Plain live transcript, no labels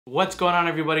What's going on,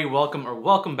 everybody?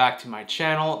 Welcome back to my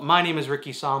channel. My name is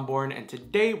Ricky Somborn, and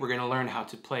today we're going to learn how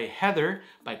to play Heather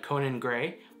by Conan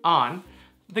Gray on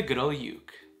the good old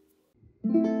uke.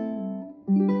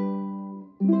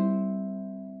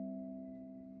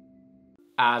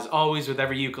 As always with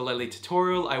every ukulele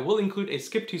tutorial, I will include a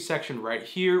skip to section right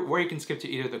here where you can skip to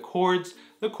either the chords,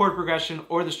 the chord progression,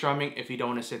 or the strumming if you don't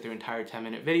want to sit through an entire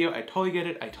 10-minute video. I totally get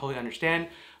it, I totally understand.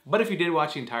 But if you did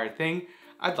watch the entire thing,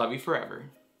 I'd love you forever.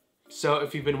 So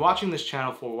if you've been watching this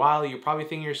channel for a while, you're probably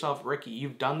thinking to yourself, Ricky,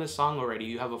 you've done this song already.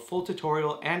 You have a full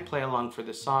tutorial and play along for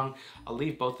this song. I'll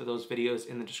leave both of those videos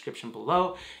in the description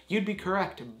below. You'd be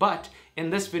correct, but in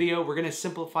this video, we're gonna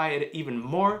simplify it even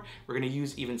more. We're gonna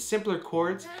use even simpler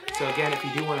chords. So again, if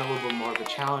you do want a little bit more of a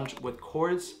challenge with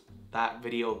chords, that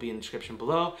video will be in the description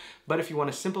below. But if you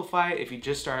want to simplify it, if you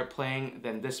just started playing,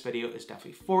 then this video is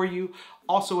definitely for you.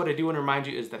 Also, what I do want to remind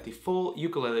you is that the full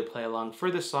ukulele play along for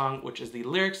this song, which is the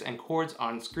lyrics and chords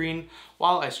on screen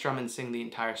while I strum and sing the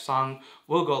entire song,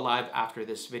 will go live after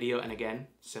this video. And again,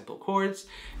 simple chords.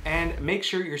 And make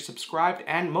sure you're subscribed,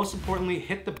 and most importantly,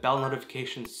 hit the bell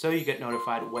notification so you get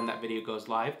notified when that video goes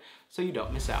live so you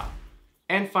don't miss out.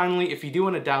 And finally, if you do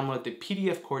want to download the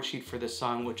PDF chord sheet for this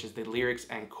song, which is the lyrics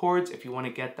and chords, if you want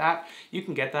to get that, you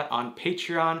can get that on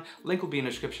Patreon. Link will be in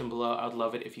the description below. I would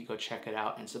love it if you go check it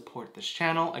out and support this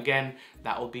channel. Again,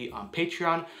 that will be on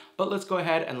Patreon. But let's go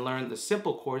ahead and learn the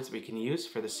simple chords we can use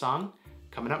for the song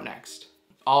coming up next.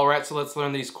 All right, so let's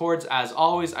learn these chords. As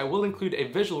always, I will include a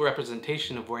visual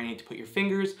representation of where you need to put your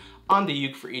fingers on the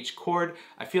uke for each chord.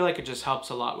 I feel like it just helps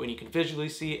a lot when you can visually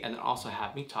see and then also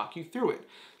have me talk you through it.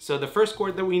 So the first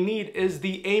chord that we need is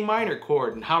the A minor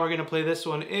chord, and how we're gonna play this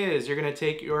one is you're gonna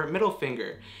take your middle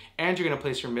finger and you're gonna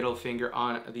place your middle finger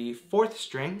on the 4th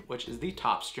string, which is the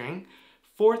top string,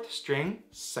 4th string,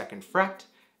 2nd fret,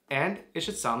 and it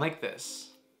should sound like this.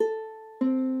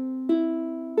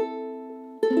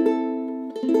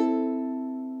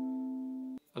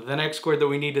 The next chord that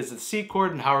we need is the C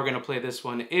chord, and how we're going to play this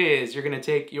one is you're going to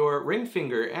take your ring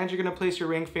finger and you're going to place your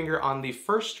ring finger on the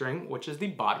 1st string, which is the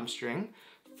bottom string,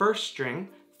 1st string,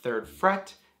 3rd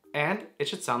fret, and it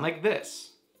should sound like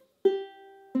this.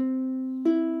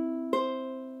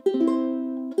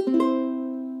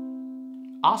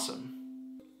 Awesome.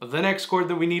 The next chord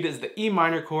that we need is the E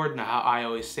minor chord. Now, how I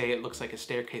always say it looks like a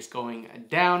staircase going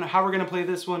down. How we're gonna play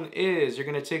this one is you're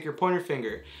gonna take your pointer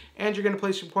finger and you're gonna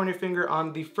place your pointer finger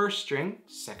on the 1st string,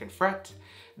 2nd fret.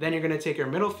 Then you're gonna take your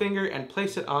middle finger and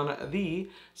place it on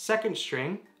the 2nd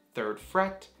string, 3rd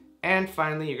fret. And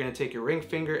finally, you're gonna take your ring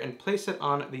finger and place it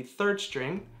on the 3rd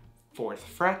string, 4th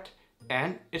fret.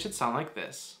 And it should sound like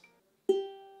this.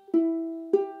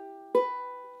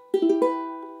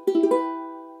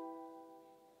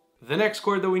 The next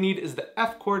chord that we need is the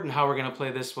F chord, and how we're going to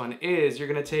play this one is you're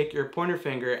going to take your pointer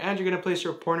finger and you're going to place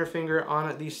your pointer finger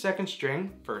on the 2nd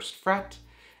string, 1st fret,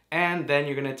 and then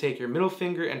you're going to take your middle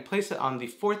finger and place it on the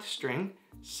 4th string,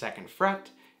 2nd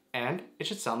fret, and it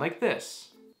should sound like this.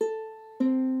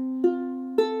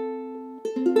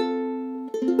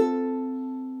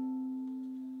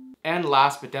 And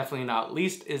last but definitely not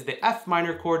least is the F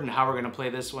minor chord, and how we're going to play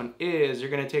this one is you're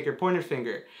going to take your pointer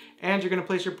finger and you're going to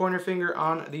place your pointer finger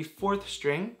on the 4th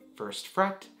string, 1st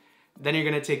fret. Then you're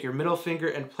going to take your middle finger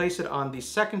and place it on the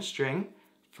 2nd string,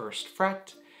 1st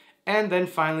fret. And then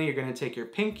finally you're going to take your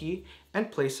pinky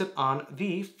and place it on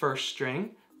the 1st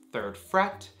string, 3rd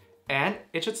fret, and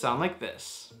it should sound like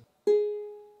this.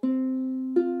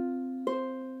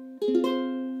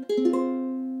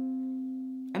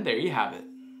 And there you have it.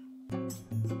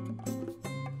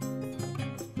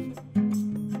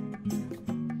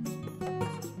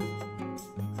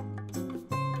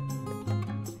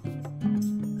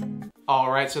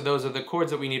 Alright, so those are the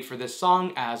chords that we need for this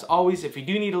song. As always, if you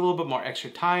do need a little bit more extra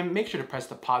time, make sure to press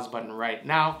the pause button right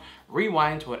now,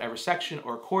 rewind to whatever section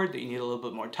or chord that you need a little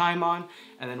bit more time on,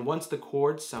 and then once the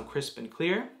chords sound crisp and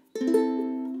clear,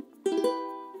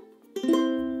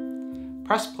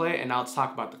 press play, and now let's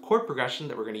talk about the chord progression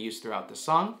that we're going to use throughout the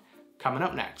song, coming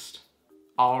up next.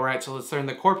 Alright, so let's learn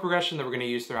the chord progression that we're going to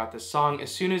use throughout this song. As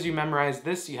soon as you memorize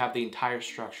this, you have the entire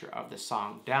structure of the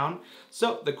song down.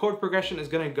 So the chord progression is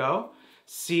going to go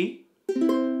C,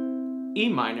 E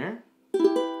minor,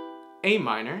 A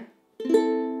minor,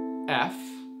 F,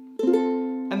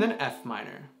 and then F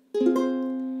minor.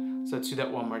 So let's do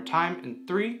that one more time in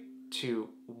 3, 2,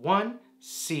 1.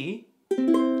 C,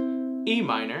 E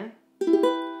minor,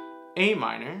 A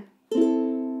minor,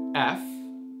 F,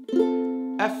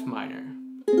 F minor.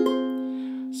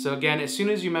 So again, as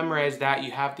soon as you memorize that, you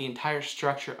have the entire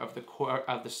structure of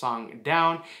the song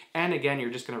down. And again, you're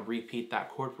just gonna repeat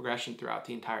that chord progression throughout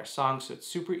the entire song. So it's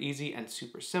super easy and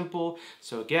super simple.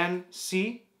 So again,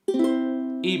 C,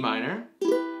 E minor,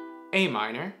 A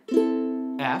minor,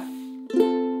 F,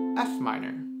 F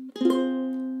minor.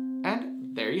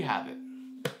 And there you have it.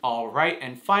 All right,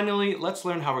 and finally, let's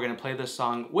learn how we're gonna play this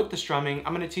song with the strumming.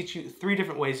 I'm gonna teach you 3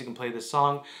 different ways you can play this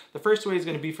song. The first way is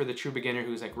gonna be for the true beginner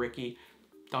who's like, Ricky,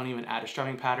 don't even add a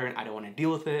strumming pattern. I don't wanna deal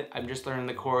with it. I'm just learning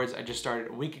the chords. I just started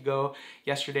a week ago,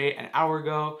 yesterday, an hour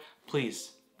ago.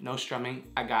 Please, no strumming,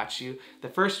 I got you. The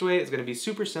first way is gonna be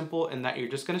super simple in that you're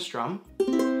just gonna strum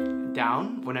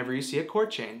down whenever you see a chord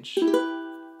change. So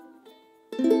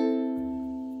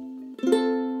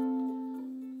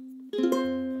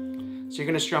you're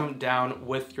gonna strum down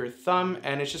with your thumb,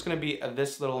 and it's just gonna be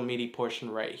this little meaty portion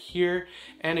right here.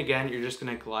 And again, you're just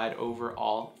gonna glide over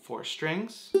all 4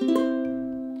 strings.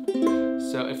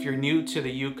 So if you're new to the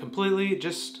uke completely,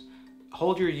 just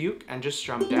hold your uke and just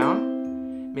strum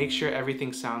down. Make sure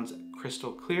everything sounds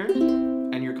crystal clear,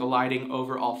 and you're gliding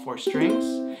over all 4 strings.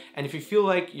 And if you feel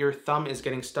like your thumb is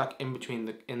getting stuck in between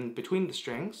the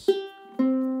strings,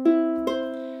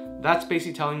 that's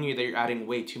basically telling you that you're adding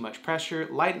way too much pressure.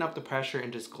 Lighten up the pressure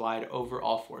and just glide over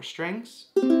all 4 strings.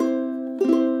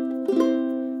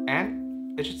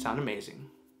 And it should sound amazing.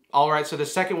 All right, so the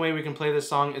second way we can play this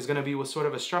song is gonna be with sort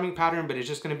of a strumming pattern, but it's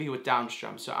just gonna be with down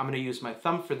strum. So I'm gonna use my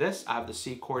thumb for this. I have the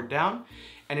C chord down,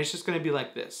 and it's just gonna be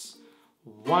like this.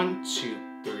 1, 2,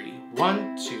 3,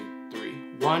 1, 2, 3,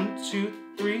 1, 2,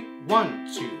 3, 1,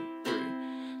 2, 3.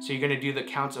 So you're gonna do the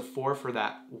counts of 4 for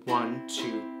that 1,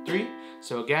 2, 3.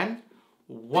 So again,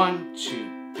 1,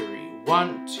 2, 3,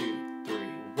 1, 2, 3,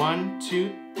 1,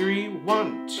 2, 3,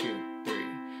 1, 2, 3.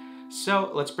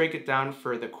 So let's break it down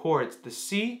for the chords. The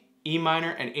C, E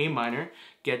minor, and A minor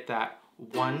get that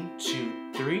 1,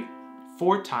 2, 3,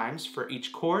 4 times for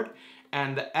each chord.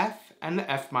 And the F and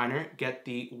the F minor get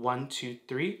the 1, 2,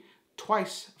 3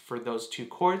 twice for those 2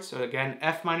 chords. So again,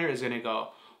 F minor is gonna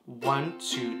go 1,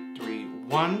 2, 3,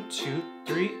 1, 2,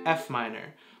 3, F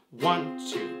minor. 1,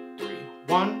 2, 3,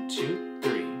 1, 2,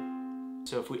 3.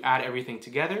 So if we add everything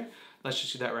together, let's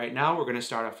just do that right now. We're gonna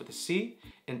start off with a C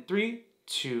in 3,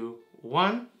 2,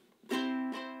 1.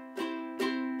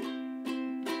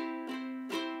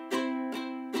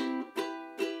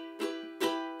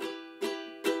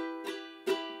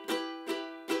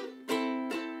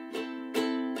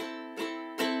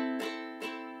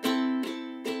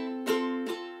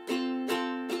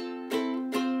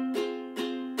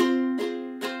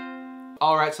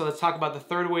 All right, so let's talk about the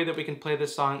third way that we can play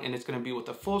this song, and it's gonna be with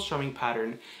a full strumming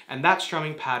pattern. And that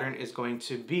strumming pattern is going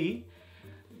to be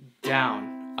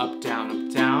down, up, down,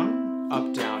 up, down,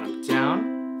 up, down, up,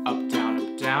 down, up, down,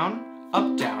 up, down,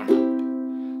 up, down, up.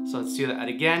 So let's do that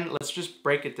again. Let's just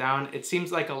break it down. It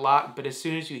seems like a lot, but as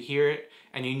soon as you hear it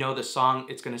and you know the song,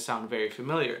 it's gonna sound very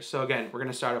familiar. So again, we're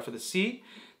gonna start off with a C.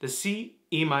 The C,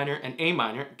 E minor, and A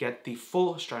minor get the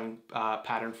full strumming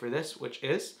pattern for this, which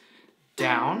is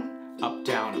down, up,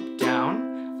 down, up,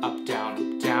 down, up, down,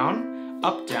 up, down,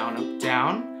 up, down, up,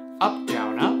 down, up,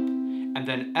 down, up. And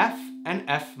then F and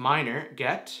F minor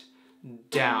get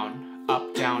down,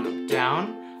 up, down, up,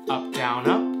 down, up, down,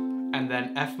 up. And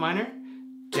then F minor,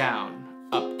 down,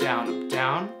 up, down, up,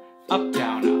 down, up,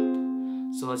 down, up.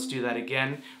 So let's do that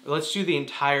again. Let's do the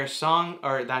entire song,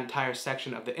 or that entire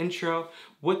section of the intro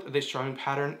with the strumming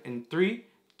pattern in 3,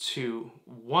 2,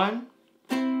 1.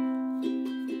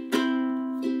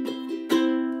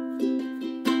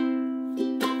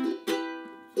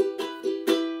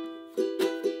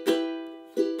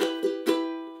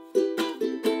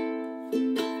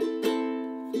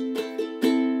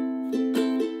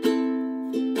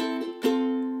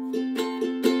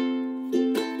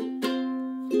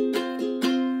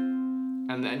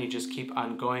 And then you just keep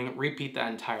on going, repeat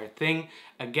that entire thing.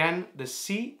 Again, the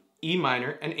C, E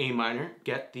minor, and A minor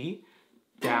get the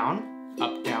down,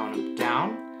 up, down, up,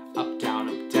 down, up, down,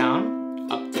 up,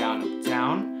 down, up, down, up,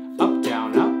 down, up,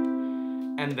 down, up.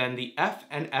 And then the F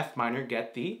and F minor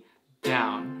get the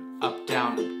down, up,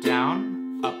 down, up,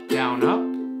 down, up, down, up.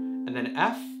 And then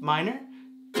F minor,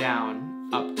 down,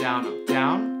 up, down, up,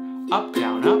 down, up,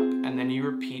 down, up. And then you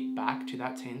repeat back to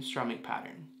that same strumming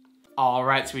pattern. All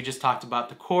right, so we just talked about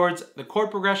the chords, the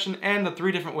chord progression, and the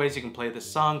 3 different ways you can play this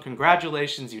song.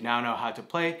 Congratulations, you now know how to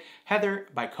play Heather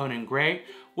by Conan Gray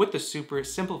with the super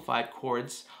simplified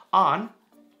chords on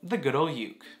the good old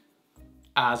uke.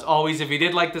 As always, if you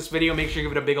did like this video, make sure you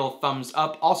give it a big old thumbs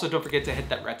up. Also, don't forget to hit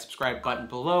that red subscribe button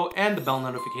below and the bell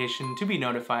notification to be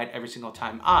notified every single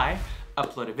time I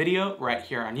upload a video right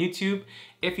here on YouTube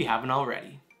if you haven't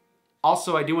already.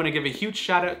 Also, I do want to give a huge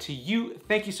shout out to you.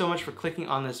 Thank you so much for clicking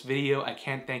on this video. I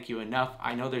can't thank you enough.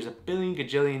 I know there's a billion,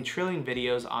 gajillion, trillion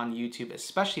videos on YouTube,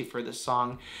 especially for this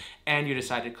song, and you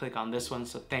decided to click on this one,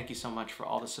 so thank you so much for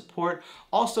all the support.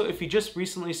 Also, if you just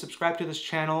recently subscribed to this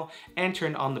channel and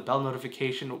turned on the bell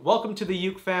notification, welcome to the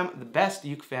Uke fam, the best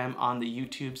Uke fam on the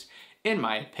YouTubes, in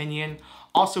my opinion.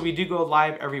 Also, we do go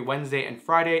live every Wednesday and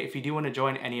Friday. If you do want to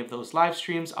join any of those live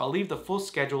streams, I'll leave the full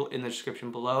schedule in the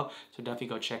description below, so definitely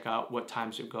go check out what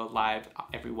times we go live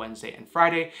every Wednesday and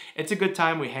Friday. It's a good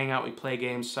time. We hang out, we play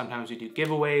games, sometimes we do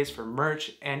giveaways for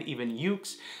merch and even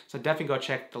ukes, so definitely go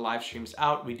check the live streams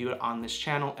out. We do it on this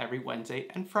channel every Wednesday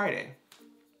and Friday.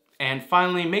 And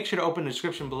finally, make sure to open the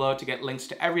description below to get links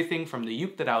to everything from the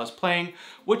uke that I was playing,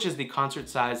 which is the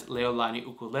concert-sized Leolani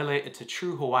ukulele. It's a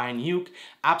true Hawaiian uke,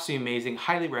 absolutely amazing,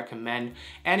 highly recommend.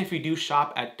 And if you do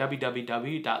shop at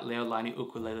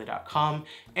www.leolaniukulele.com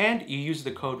and you use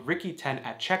the code Ricky10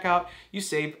 at checkout, you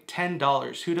save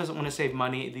 $10. Who doesn't want to save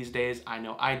money these days? I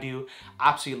know I do.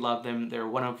 Absolutely love them. They're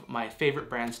one of my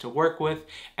favorite brands to work with.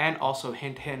 And also,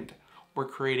 hint, hint, we're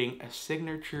creating a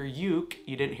signature uke.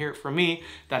 You didn't hear it from me.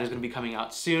 That is going to be coming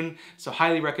out soon. So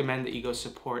highly recommend that you go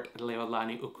support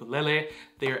Leolani Ukulele.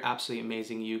 They are absolutely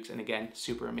amazing ukes, and again,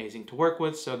 super amazing to work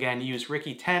with. So again, use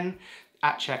Ricky10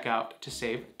 at checkout to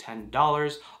save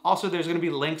 $10. Also, there's going to be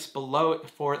links below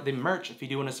for the merch. If you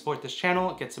do want to support this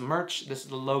channel, get some merch. This is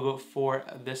the logo for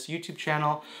this YouTube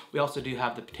channel. We also do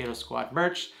have the Potato Squad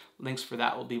merch. Links for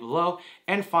that will be below.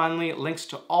 And finally, links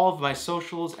to all of my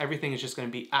socials. Everything is just going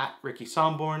to be at Ricky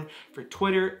Somborn for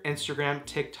Twitter, Instagram,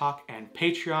 TikTok, and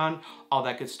Patreon. All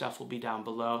that good stuff will be down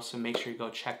below, so make sure you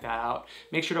go check that out.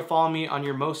 Make sure to follow me on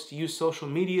your most used social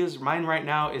medias. Mine right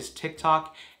now is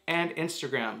TikTok and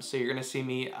Instagram, so you're going to see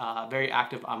me very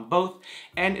active on both.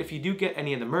 And if you do get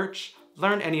any of the merch,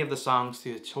 learn any of the songs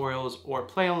through tutorials or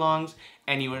play-alongs,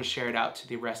 and you want to share it out to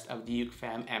the rest of the Uke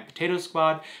fam and Potato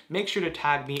Squad, make sure to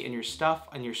tag me in your stuff,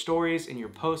 on your stories, in your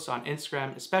posts on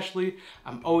Instagram especially.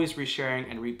 I'm always resharing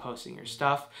and reposting your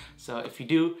stuff, so if you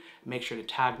do, make sure to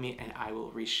tag me and I will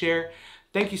reshare.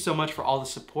 Thank you so much for all the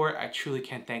support. I truly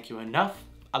can't thank you enough.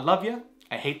 I love you.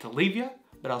 I hate to leave you,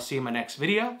 but I'll see you in my next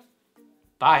video.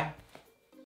 Bye.